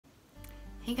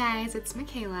Hey guys, it's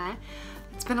Michaela.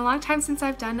 It's been a long time since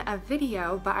I've done a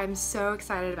video, but I'm so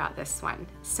excited about this one.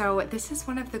 So this is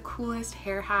one of the coolest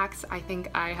hair hacks I think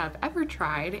I have ever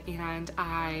tried, and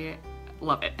I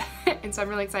love it. And so I'm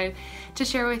really excited to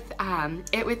share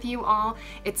it with you all.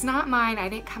 It's not mine, I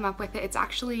didn't come up with it. It's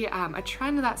actually a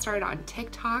trend that started on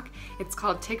TikTok. It's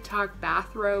called TikTok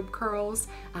bathrobe curls,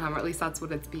 or at least that's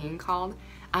what it's being called.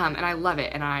 And I love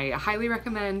it, and I highly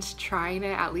recommend trying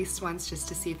it at least once just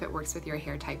to see if it works with your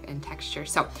hair type and texture.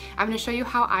 So I'm going to show you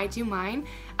how I do mine.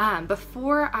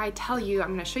 Before I tell you, I'm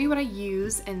going to show you what I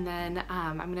use, and then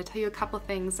I'm going to tell you a couple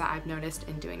things that I've noticed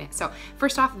in doing it. So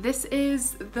first off, this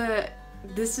is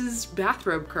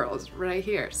bathrobe curls right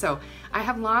here. So I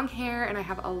have long hair and I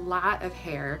have a lot of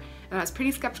hair, and I was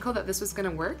pretty skeptical that this was going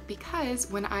to work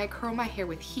because when I curl my hair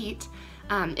with heat,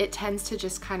 it tends to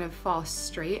just kind of fall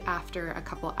straight after a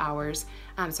couple hours.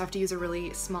 So I have to use a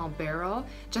really small barrel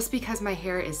just because my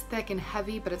hair is thick and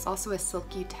heavy, but it's also a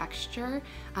silky texture,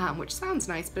 which sounds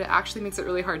nice, but it actually makes it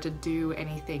really hard to do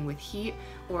anything with heat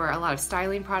or a lot of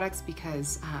styling products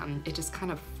because it just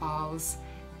kind of falls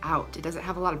out. It doesn't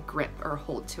have a lot of grip or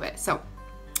hold to it. So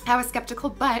I was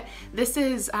skeptical, but this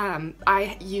is,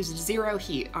 I used zero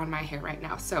heat on my hair right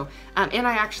now. So, and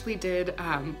I actually did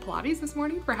Pilates this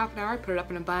morning for half an hour. I put it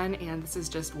up in a bun, and this is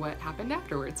just what happened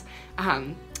afterwards,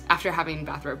 after having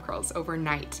bathrobe curls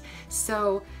overnight.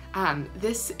 So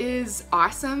this is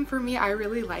awesome for me. I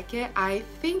really like it. I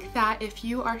think that if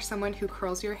you are someone who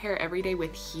curls your hair every day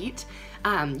with heat,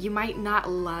 you might not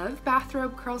love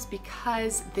bathrobe curls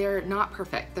because they're not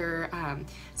perfect. They're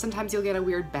sometimes you'll get a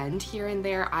weird bend here and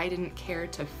there. I didn't care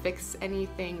to fix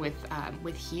anything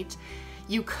with heat.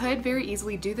 You could very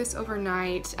easily do this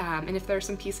overnight, and if there are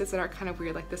some pieces that are kind of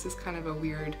weird, like this is kind of a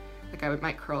weird, like I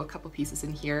might curl a couple pieces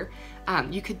in here,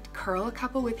 you could curl a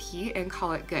couple with heat and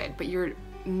call it good, but you're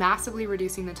massively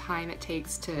reducing the time it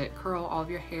takes to curl all of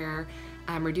your hair,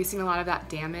 reducing a lot of that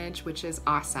damage, which is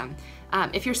awesome.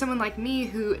 If you're someone like me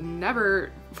who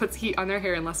never puts heat on their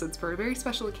hair unless it's for a very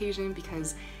special occasion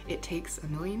because it takes a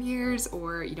million years,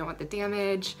 or you don't want the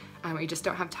damage, or you just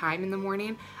don't have time in the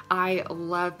morning, I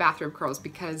love bathrobe curls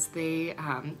because they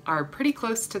are pretty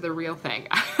close to the real thing,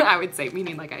 I would say,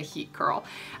 meaning like a heat curl.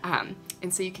 And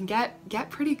so you can get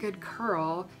pretty good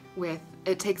curl with,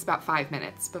 it takes about 5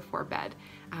 minutes before bed.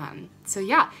 So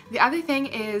yeah, the other thing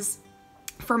is,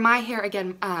 for my hair,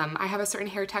 again, I have a certain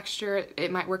hair texture.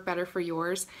 It might work better for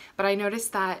yours, but I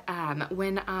noticed that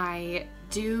when I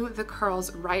do the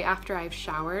curls right after I've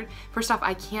showered, first off,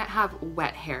 I can't have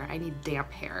wet hair. I need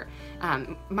damp hair.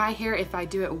 My hair, if I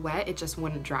do it wet, it just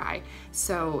wouldn't dry.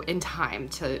 So in time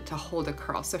to hold a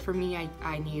curl. So for me,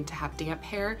 I need to have damp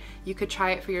hair. You could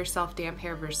try it for yourself, damp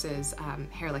hair versus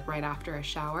hair like right after a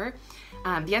shower.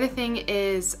 The other thing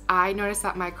is I noticed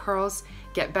that my curls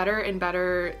get better and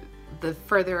better the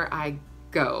further I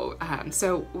go.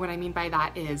 So what I mean by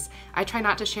that is I try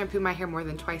not to shampoo my hair more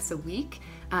than twice a week.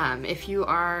 If you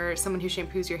are someone who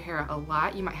shampoos your hair a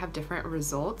lot, you might have different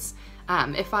results.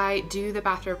 If I do the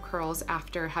bathrobe curls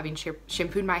after having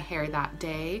shampooed my hair that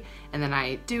day, and then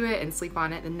I do it and sleep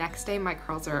on it, the next day my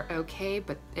curls are okay,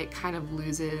 but it kind of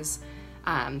loses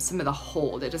some of the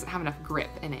hold. It doesn't have enough grip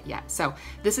in it yet. So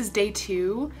this is day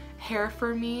 2 hair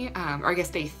for me, or I guess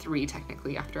day 3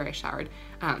 technically after I showered,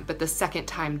 but the second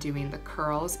time doing the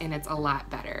curls, and it's a lot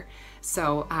better.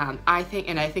 So I think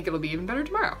it'll be even better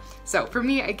tomorrow. So for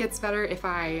me, it gets better if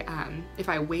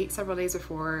I wait several days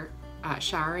before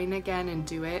showering again and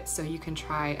do it, so you can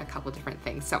try a couple different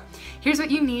things. So here's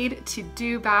what you need to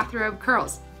do bathrobe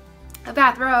curls. A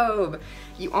bathrobe.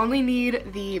 You only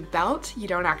need the belt. You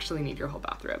don't actually need your whole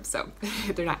bathrobe, so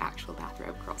they're not actual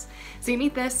bathrobe curls. So you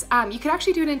need this. You could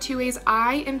actually do it in 2 ways.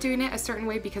 I am doing it a certain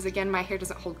way because, again, my hair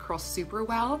doesn't hold curl super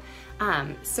well.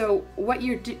 So what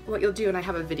you'll do, and I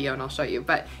have a video and I'll show you,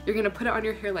 but you're gonna put it on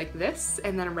your hair like this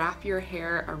and then wrap your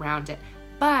hair around it.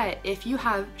 But if you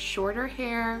have shorter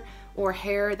hair or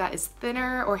hair that is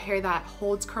thinner or hair that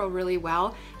holds curl really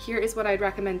well, here is what I'd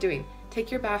recommend doing.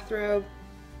 Take your bathrobe,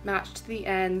 match to the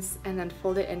ends, and then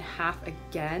fold it in half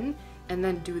again, and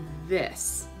then do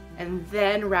this, and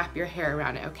then wrap your hair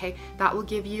around it, okay? That will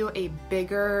give you a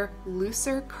bigger,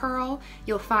 looser curl.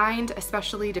 You'll find,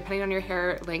 especially depending on your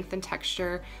hair length and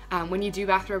texture, when you do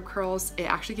bathrobe curls, it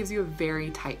actually gives you a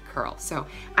very tight curl. So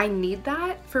I need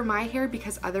that for my hair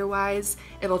because otherwise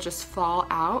it'll just fall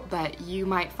out, but you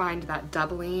might find that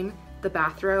doubling the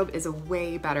bathrobe is a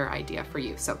way better idea for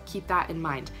you. So keep that in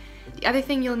mind. The other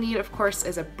thing you'll need, of course,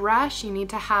 is a brush. You need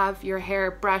to have your hair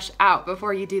brush out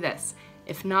before you do this.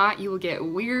 If not, you will get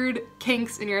weird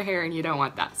kinks in your hair and you don't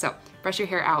want that. So brush your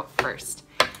hair out first.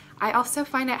 I also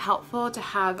find it helpful to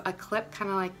have a clip kind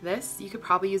of like this. You could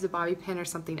probably use a bobby pin or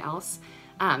something else,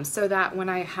 so that when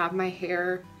I have my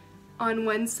hair on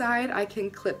one side, I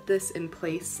can clip this in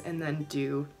place and then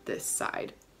do this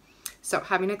side. So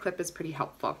having a clip is pretty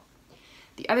helpful.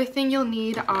 The other thing you'll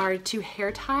need are 2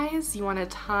 hair ties. You want to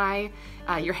tie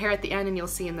your hair at the end, and you'll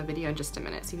see in the video in just a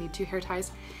minute. So you need 2 hair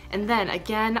ties. And then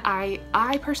again,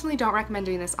 I personally don't recommend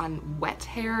doing this on wet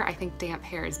hair. I think damp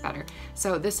hair is better.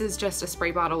 So this is just a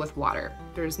spray bottle with water.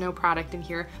 There's no product in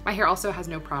here. My hair also has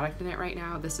no product in it right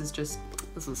now. This is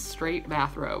straight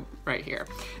bathrobe right here.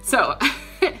 So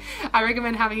I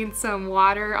recommend having some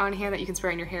water on hand that you can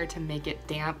spray on your hair to make it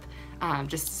damp,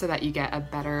 just so that you get a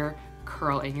better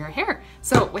curl in your hair.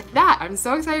 So with that, I'm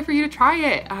so excited for you to try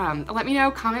it. Let me know,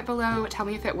 comment below, tell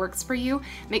me if it works for you.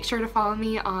 Make sure to follow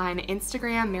me on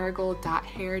Instagram,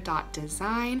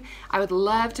 marigold.hair.design. I would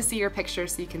love to see your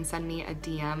pictures, so you can send me a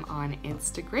DM on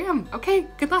Instagram. Okay,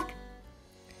 good luck.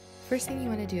 First thing you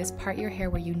want to do is part your hair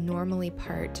where you normally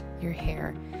part your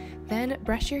hair. Then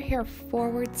brush your hair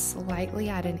forward slightly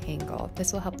at an angle.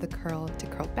 This will help the curl to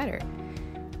curl better.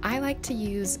 I like to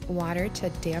use water to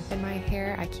dampen my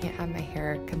hair. I can't have my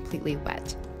hair completely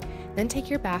wet. Then take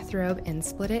your bathrobe and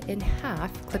split it in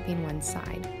half, clipping one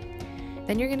side.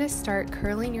 Then you're gonna start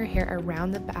curling your hair around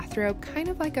the bathrobe, kind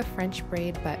of like a French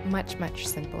braid, but much, much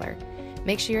simpler.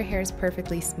 Make sure your hair is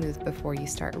perfectly smooth before you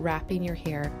start wrapping your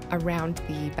hair around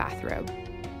the bathrobe.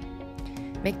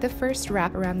 Make the first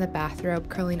wrap around the bathrobe,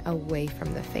 curling away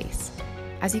from the face.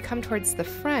 As you come towards the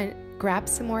front, grab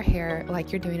some more hair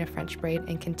like you're doing a French braid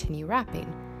and continue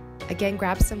wrapping. Again,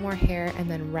 grab some more hair and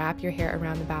then wrap your hair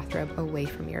around the bathrobe away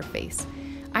from your face.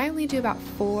 I only do about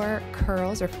 4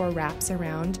 curls or 4 wraps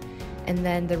around, and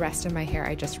then the rest of my hair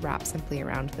I just wrap simply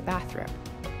around the bathrobe.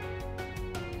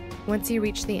 Once you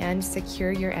reach the end,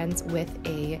 secure your ends with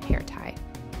a hair tie.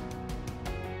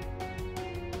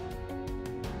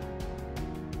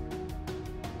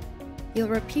 You'll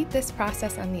repeat this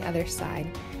process on the other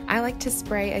side. I like to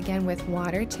spray again with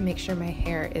water to make sure my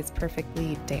hair is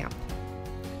perfectly damp.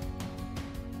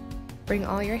 Bring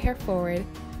all your hair forward,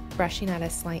 brushing at a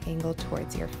slight angle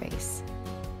towards your face.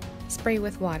 Spray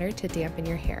with water to dampen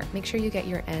your hair. Make sure you get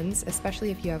your ends, especially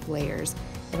if you have layers.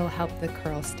 It'll help the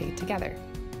curls stay together.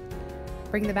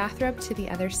 Bring the bathrobe to the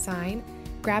other side,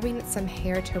 grabbing some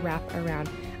hair to wrap around.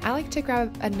 I like to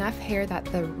grab enough hair that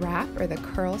the wrap or the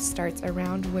curl starts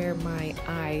around where my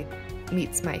eye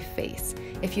meets my face.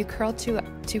 If you curl too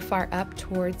far up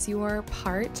towards your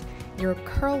part, your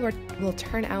curl will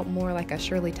turn out more like a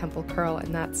Shirley Temple curl,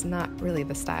 and that's not really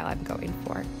the style I'm going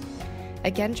for.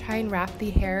 Again, try and wrap the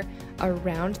hair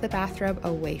around the bathrobe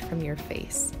away from your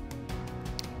face.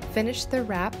 Finish the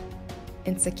wrap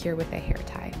and secure with a hair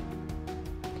tie.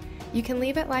 You can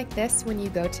leave it like this when you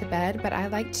go to bed, but I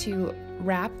like to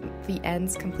wrap the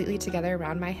ends completely together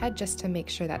around my head just to make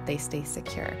sure that they stay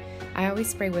secure. I always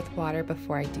spray with water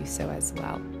before I do so as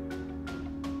well.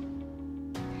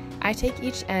 I take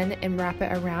each end and wrap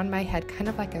it around my head kind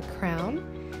of like a crown,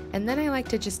 and then I like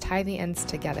to just tie the ends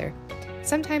together.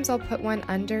 Sometimes I'll put one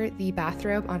under the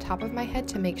bathrobe on top of my head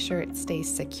to make sure it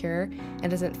stays secure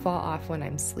and doesn't fall off when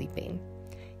I'm sleeping.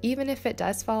 Even if it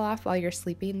does fall off while you're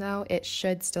sleeping though, it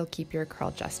should still keep your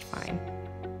curl just fine.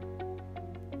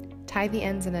 Tie the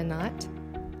ends in a knot,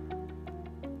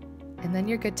 and then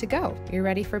you're good to go. You're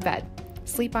ready for bed.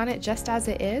 Sleep on it just as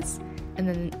it is, and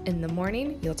then in the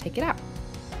morning, you'll take it out.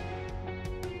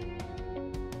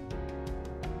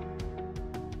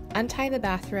 Untie the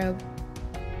bathrobe.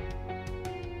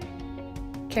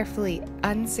 Carefully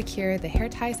unsecure the hair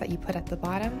ties that you put at the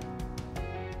bottom,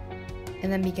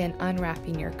 and then begin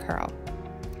unwrapping your curl.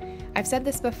 I've said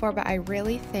this before, but I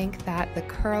really think that the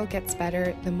curl gets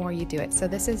better the more you do it. So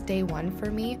this is day 1 for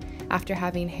me after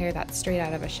having hair that's straight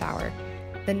out of a shower.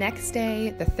 The next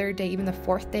day, the 3rd day, even the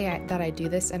 4th day that I do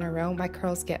this in a row, my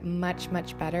curls get much,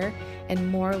 much better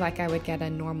and more like I would get a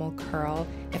normal curl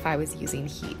if I was using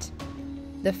heat.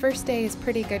 The first day is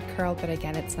pretty good curl, but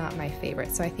again, it's not my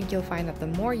favorite. So I think you'll find that the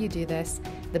more you do this,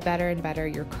 the better and better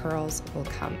your curls will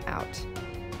come out.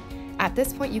 At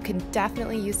this point, you can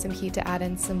definitely use some heat to add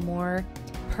in some more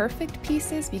perfect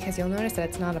pieces because you'll notice that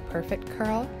it's not a perfect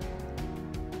curl.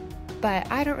 But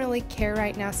I don't really care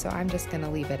right now, so I'm just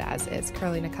gonna leave it as is,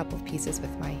 curling a couple of pieces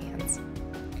with my hands.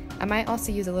 I might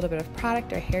also use a little bit of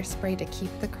product or hairspray to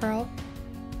keep the curl,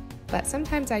 but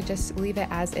sometimes I just leave it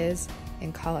as is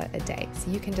and call it a day. So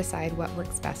you can decide what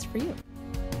works best for you.